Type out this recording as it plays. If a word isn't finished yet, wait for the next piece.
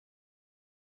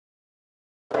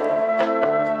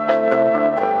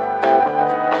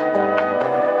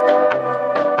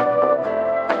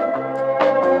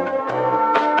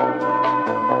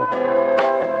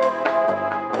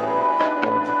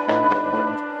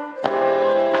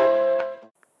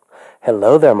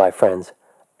Hello there, my friends,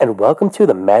 and welcome to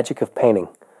the magic of painting.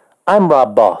 I'm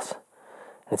Rob Boss,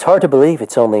 and it's hard to believe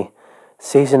it's only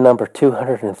season number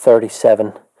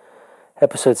 237,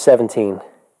 episode 17.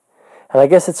 And I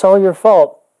guess it's all your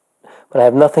fault, but I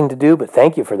have nothing to do but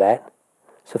thank you for that.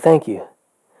 So thank you.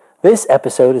 This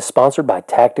episode is sponsored by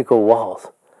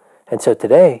TacticalWalls, and so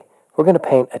today we're going to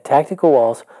paint a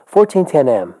TacticalWalls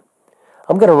 1410M.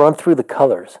 I'm going to run through the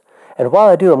colors. And while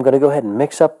I do, I'm going to go ahead and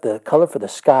mix up the color for the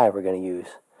sky we're going to use.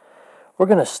 We're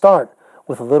going to start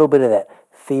with a little bit of that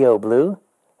Theo blue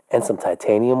and some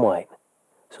titanium white.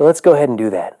 So let's go ahead and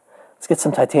do that. Let's get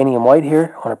some titanium white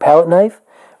here on our palette knife.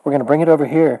 We're going to bring it over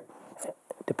here,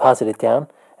 deposit it down,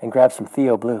 and grab some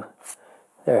Theo blue.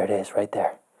 There it is, right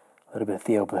there. A little bit of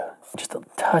Theo blue. Just a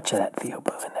touch of that Theo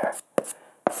blue in there.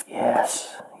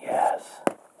 Yes, yes.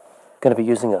 Going to be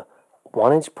using a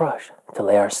 1-inch brush to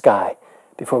lay our sky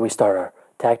before we start our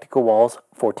TacticalWalls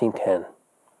 1410.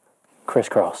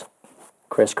 Crisscross,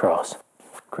 crisscross,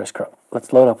 crisscross.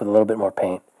 Let's load up with a little bit more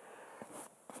paint.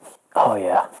 Oh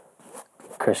yeah.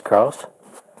 Crisscross,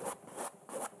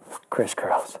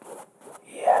 crisscross.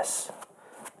 Yes.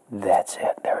 That's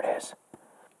it. There it is.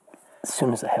 As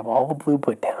soon as I have all the blue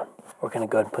put down, we're going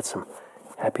to go ahead and put some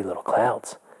happy little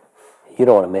clouds. You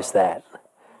don't want to miss that.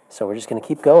 So we're just going to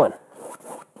keep going.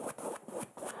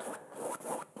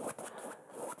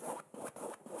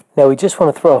 Now we just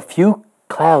want to throw a few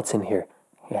clouds in here.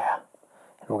 Yeah.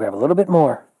 And we'll grab a little bit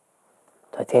more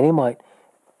titanium white,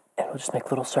 and we'll just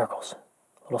make little circles.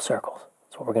 Little circles.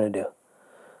 That's what we're going to do.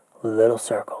 Little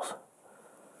circles.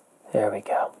 There we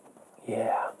go.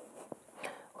 Yeah. A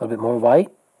little bit more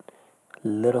white.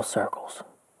 Little circles.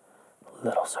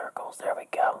 Little circles. There we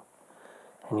go.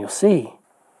 And you'll see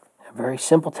a very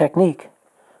simple technique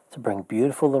to bring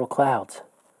beautiful little clouds.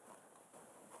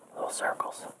 Little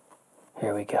circles.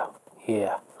 Here we go.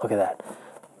 Yeah, look at that.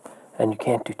 And you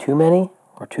can't do too many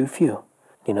or too few.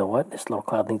 You know what? This little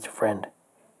cloud needs a friend.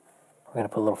 We're going to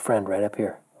put a little friend right up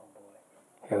here.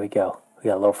 Here we go. We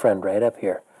got a little friend right up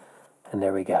here. And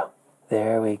there we go.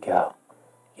 There we go.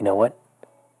 You know what?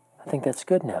 I think that's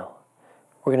good now.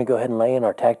 We're going to go ahead and lay in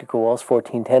our TacticalWalls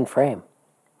 1410 frame.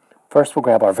 First, we'll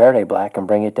grab our Verde black and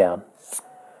bring it down.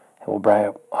 And we'll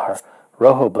grab our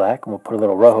Rojo black, and we'll put a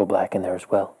little Rojo black in there as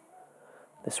well.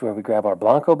 This is where we grab our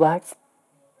Blanco black.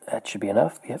 That should be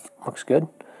enough. Yep, looks good.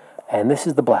 And this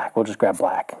is the black. We'll just grab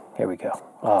black. Here we go.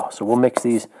 Oh, so we'll mix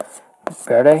these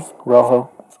Verde,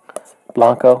 Rojo,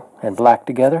 Blanco, and black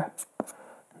together.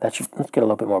 Let's get a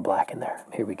little bit more black in there.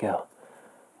 Here we go.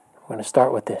 We're going to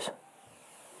start with this.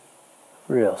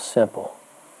 Real simple.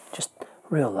 Just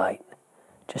real light.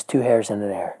 Just 2 hairs in an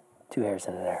air. 2 hairs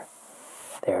in an air.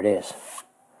 There it is.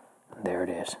 There it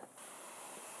is.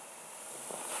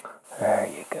 There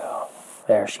you go.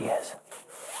 There she is.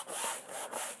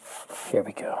 Here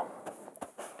we go.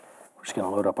 We're just going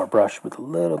to load up our brush with a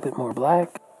little bit more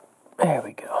black. There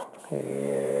we go.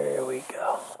 Here we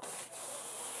go.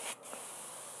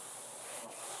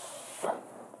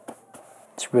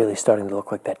 It's really starting to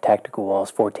look like that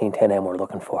TacticalWalls 1410M we're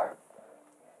looking for.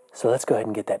 So let's go ahead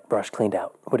and get that brush cleaned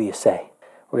out. What do you say?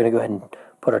 We're going to go ahead and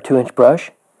put our 2-inch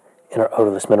brush in our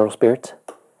odorless mineral spirits.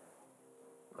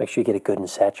 Make sure you get it good and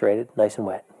saturated, nice and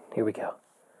wet. Here we go.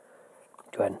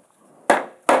 Go ahead.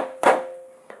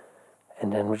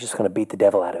 And then we're just going to beat the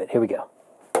devil out of it. Here we go.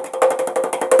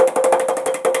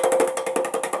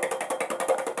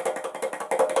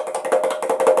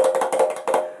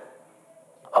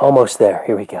 Almost there.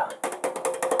 Here we go.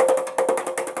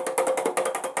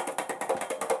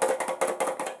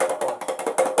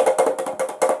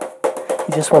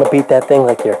 You just want to beat that thing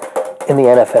like you're in the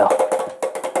NFL.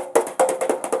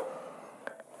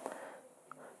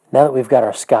 Now that we've got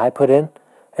our sky put in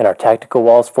and our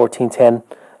TacticalWalls 1410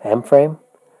 M frame,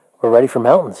 we're ready for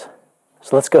mountains.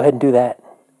 So let's go ahead and do that.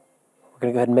 We're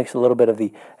going to go ahead and mix a little bit of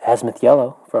the azimuth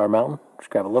yellow for our mountain. Just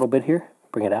grab a little bit here,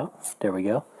 bring it out. There we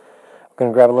go. We're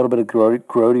going to grab a little bit of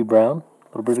grody brown.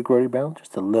 A little bit of grody brown,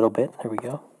 just a little bit. There we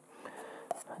go.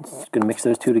 Just going to mix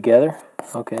those two together.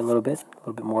 Okay, a little bit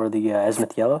more of the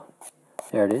azimuth yellow.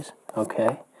 There it is.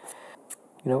 Okay.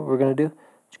 You know what we're going to do?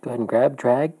 Just go ahead and grab,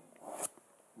 drag.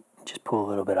 Just pull a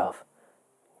little bit off.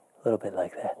 A little bit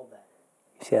like that.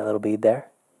 You see that little bead there?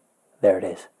 There it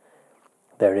is.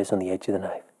 There it is on the edge of the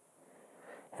knife.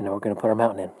 And then we're going to put our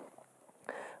mountain in.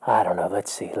 I don't know.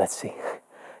 Let's see. Let's see.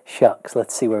 Shucks.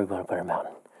 Let's see where we want to put our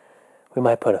mountain. We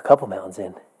might put a couple mountains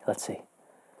in. Let's see.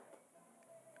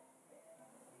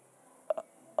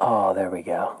 Oh, there we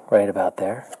go. Right about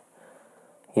there.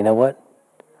 You know what?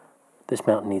 This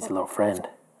mountain needs a little friend.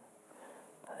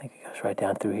 I think it goes right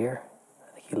down through here.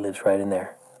 I think he lives right in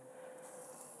there.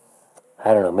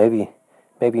 I don't know, maybe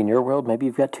in your world, maybe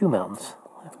you've got 2 mountains.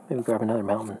 Maybe grab another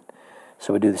mountain.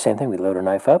 So we do the same thing. We load our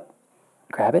knife up,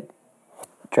 grab it,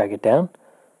 drag it down.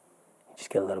 Just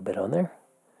get a little bit on there.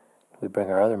 We bring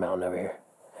our other mountain over here.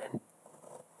 And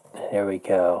there we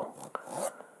go.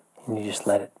 And you just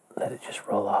let it just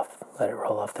roll off. Let it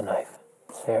roll off the knife.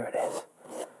 There it is.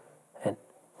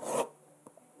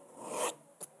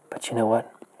 But you know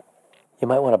what? You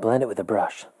might want to blend it with a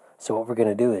brush. So what we're going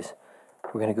to do is,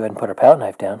 we're going to go ahead and put our palette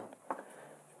knife down.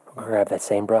 We're going to grab that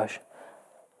same brush.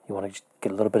 You want to just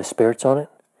get a little bit of spirits on it.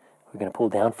 We're going to pull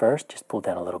down first. Just pull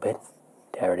down a little bit.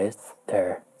 There it is.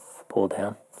 There. Pull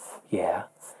down. Yeah.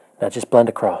 Now just blend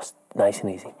across. Nice and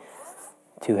easy.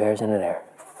 2 hairs in an air.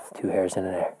 2 hairs in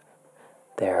an air.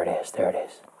 There it is. There it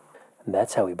is. And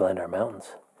that's how we blend our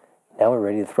mountains. Now we're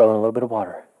ready to throw in a little bit of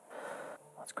water.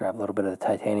 Let's grab a little bit of the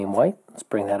titanium white. Let's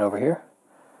bring that over here.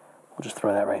 We'll just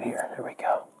throw that right here. There we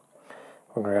go.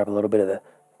 We're going to grab a little bit of the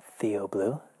Theo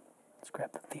blue. Let's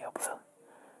grab the Theo blue.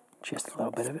 Just a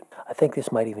little bit of it. I think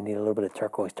this might even need a little bit of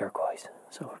turquoise.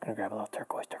 So we're going to grab a little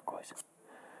turquoise.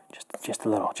 Just a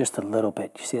little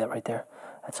bit. You see that right there?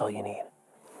 That's all you need.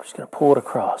 We're just going to pull it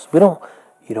across. You don't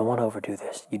want to overdo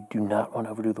this. You do not want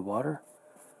to overdo the water.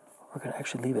 We're going to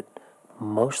actually leave it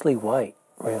mostly white,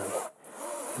 really.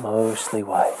 Mostly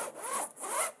white.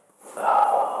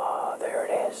 Oh, there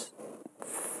it is.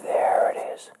 There it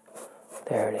is.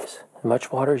 There it is. As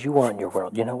much water as you want in your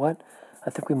world. You know what? I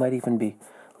think we might even be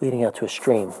leading out to a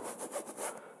stream.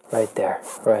 Right there.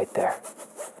 Right there.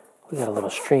 We got a little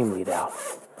stream lead out.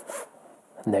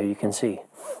 And there you can see.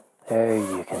 There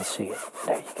you can see it.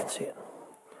 There you can see it.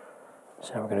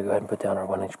 So now we're going to go ahead and put down our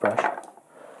 1-inch brush.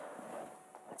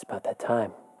 It's about that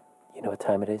time. You know what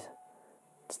time it is?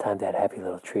 It's time to add happy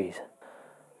little trees.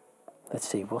 Let's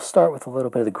see. We'll start with a little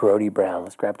bit of the grody brown.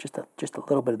 Let's grab just a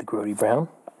little bit of the grody brown.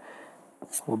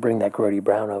 We'll bring that grody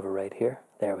brown over right here.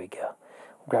 There we go.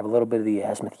 We'll grab a little bit of the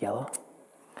azimuth yellow.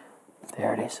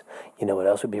 There it is. You know what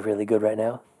else would be really good right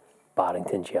now?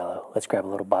 Boddington's yellow. Let's grab a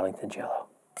little Boddington's yellow.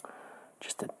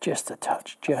 Just a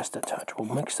touch.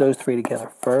 We'll mix those 3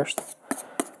 together first.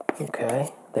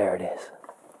 Okay, there it is.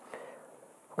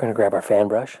 We're going to grab our fan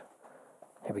brush.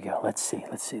 Here we go. Let's see.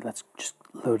 Let's just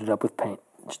load it up with paint.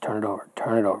 Just turn it over.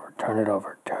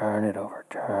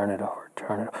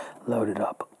 Load it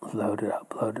up.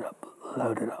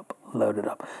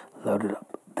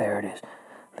 There it is.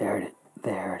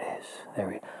 There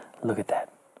we go. Look at that.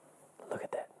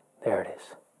 There it is.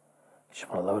 You just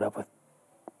want to load up with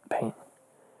paint.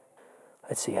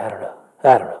 Let's see. I don't know.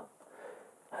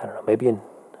 Maybe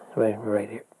right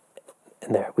here.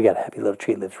 And there. We got a happy little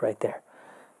tree lives right there.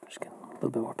 Just get a little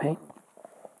bit more paint.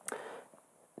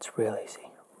 It's real easy.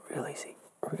 Real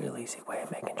easy way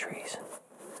of making trees.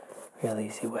 Real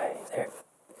easy way.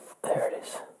 There it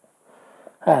is.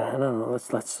 I don't know.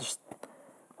 Let's just.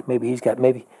 Maybe he's got a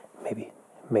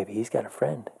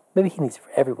friend. Maybe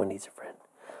everyone needs a friend.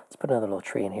 Let's put another little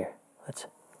tree in here.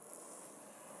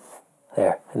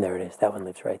 There it is. That one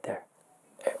lives right there.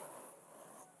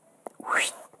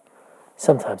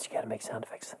 Sometimes you gotta make sound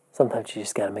effects. Sometimes you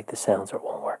just gotta make the sounds or it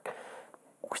won't work.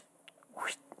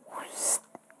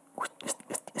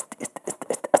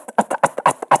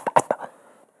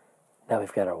 Now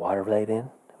we've got our water blade in.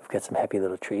 We've got some happy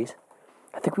little trees.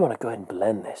 I think we want to go ahead and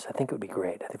blend this. I think it would be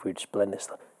great. I think we would just blend this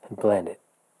and blend it.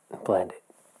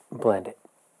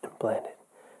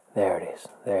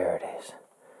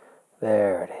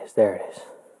 There it is.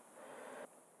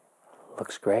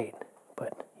 Looks great.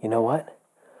 But you know what?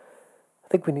 I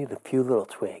think we need a few little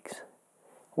twigs.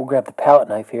 We'll grab the palette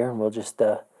knife here and we'll just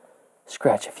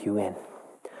scratch a few in.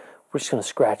 We're just going to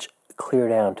scratch clear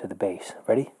down to the base.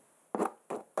 Ready?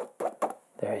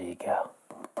 There you go.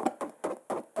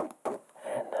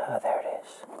 And there it is.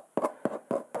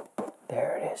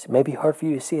 There it is. It may be hard for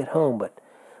you to see at home, but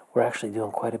we're actually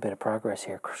doing quite a bit of progress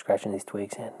here, scratching these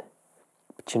twigs in.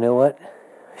 But you know what?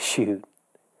 Shoot.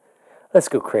 Let's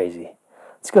go crazy.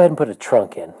 Let's go ahead and put a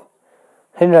trunk in.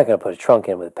 I'm not going to put a trunk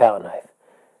in with a palette knife,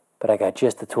 but I got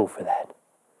just the tool for that.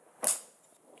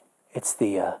 It's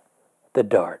the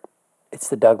dart. It's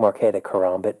the Doug Marcaida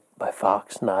Karambit by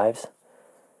Fox Knives,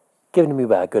 given to me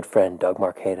by a good friend, Doug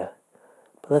Marcaida.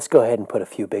 But let's go ahead and put a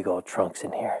few big old trunks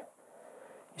in here.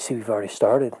 You see, we've already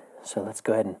started, so let's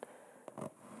go ahead and...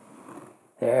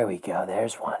 There we go.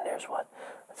 There's one.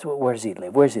 Where does he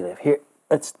live? Here.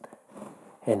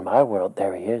 In my world,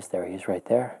 there he is right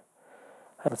there.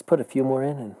 Let's put a few more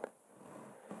in, and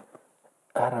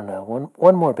I don't know,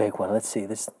 one more big one. Let's see.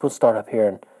 We'll start up here,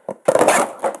 and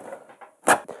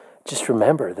just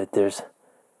remember that there's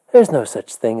no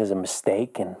such thing as a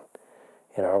mistake in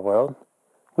our world.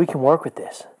 We can work with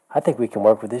this. I think we can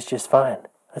work with this just fine.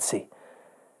 Let's see.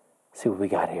 See what we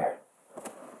got here.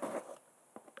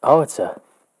 Oh, it's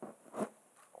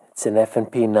an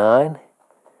F&P 9.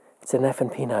 It's an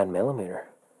F&P 9mm.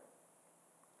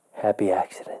 Happy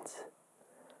accidents.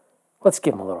 Let's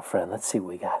give him a little friend. Let's see what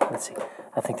we got. Let's see.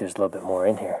 I think there's a little bit more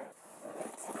in here.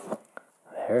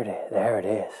 There it is. There it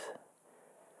is.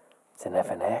 It's an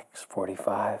FNX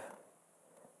 45.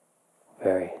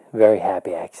 Very, very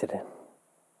happy accident.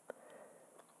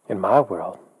 In my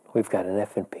world, we've got an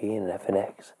F&P and an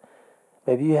FNX.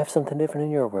 Maybe you have something different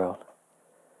in your world.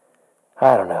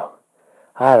 I don't know.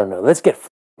 I don't know. Let's get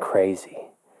crazy.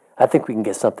 I think we can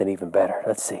get something even better.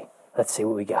 Let's see. Let's see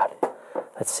what we got.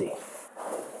 Let's see.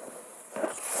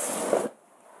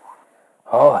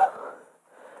 Oh,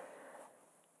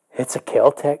 it's a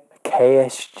KelTec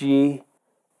KSG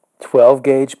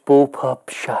 12-gauge bullpup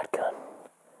shotgun.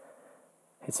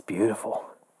 It's beautiful.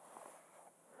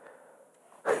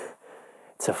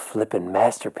 It's a flippin'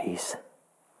 masterpiece.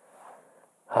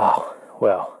 Oh,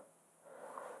 well.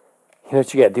 You know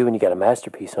what you gotta do when you got a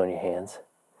masterpiece on your hands?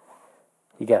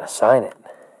 You gotta sign it.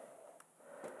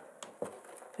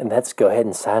 And let's go ahead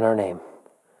and sign our name.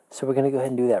 So we're gonna go ahead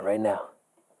and do that right now.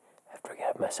 After I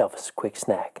have myself a quick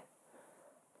snack.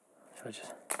 So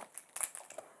just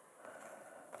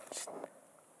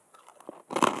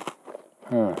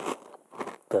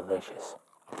delicious.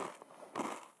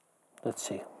 Let's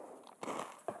see.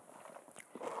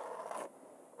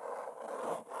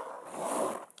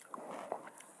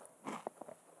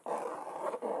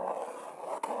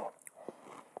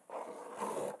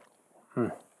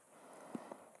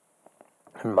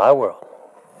 In my world,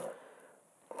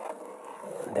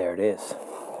 there it is.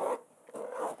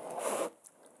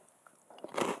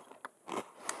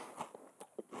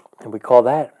 And we call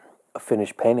that a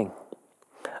finished painting.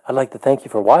 I'd like to thank you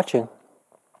for watching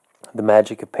The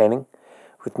Magic of Painting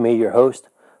with me, your host,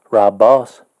 Rob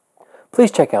Boss. Please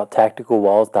check out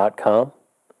TacticalWalls.com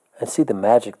and see the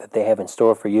magic that they have in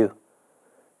store for you.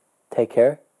 Take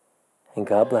care, and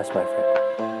God bless, my friend.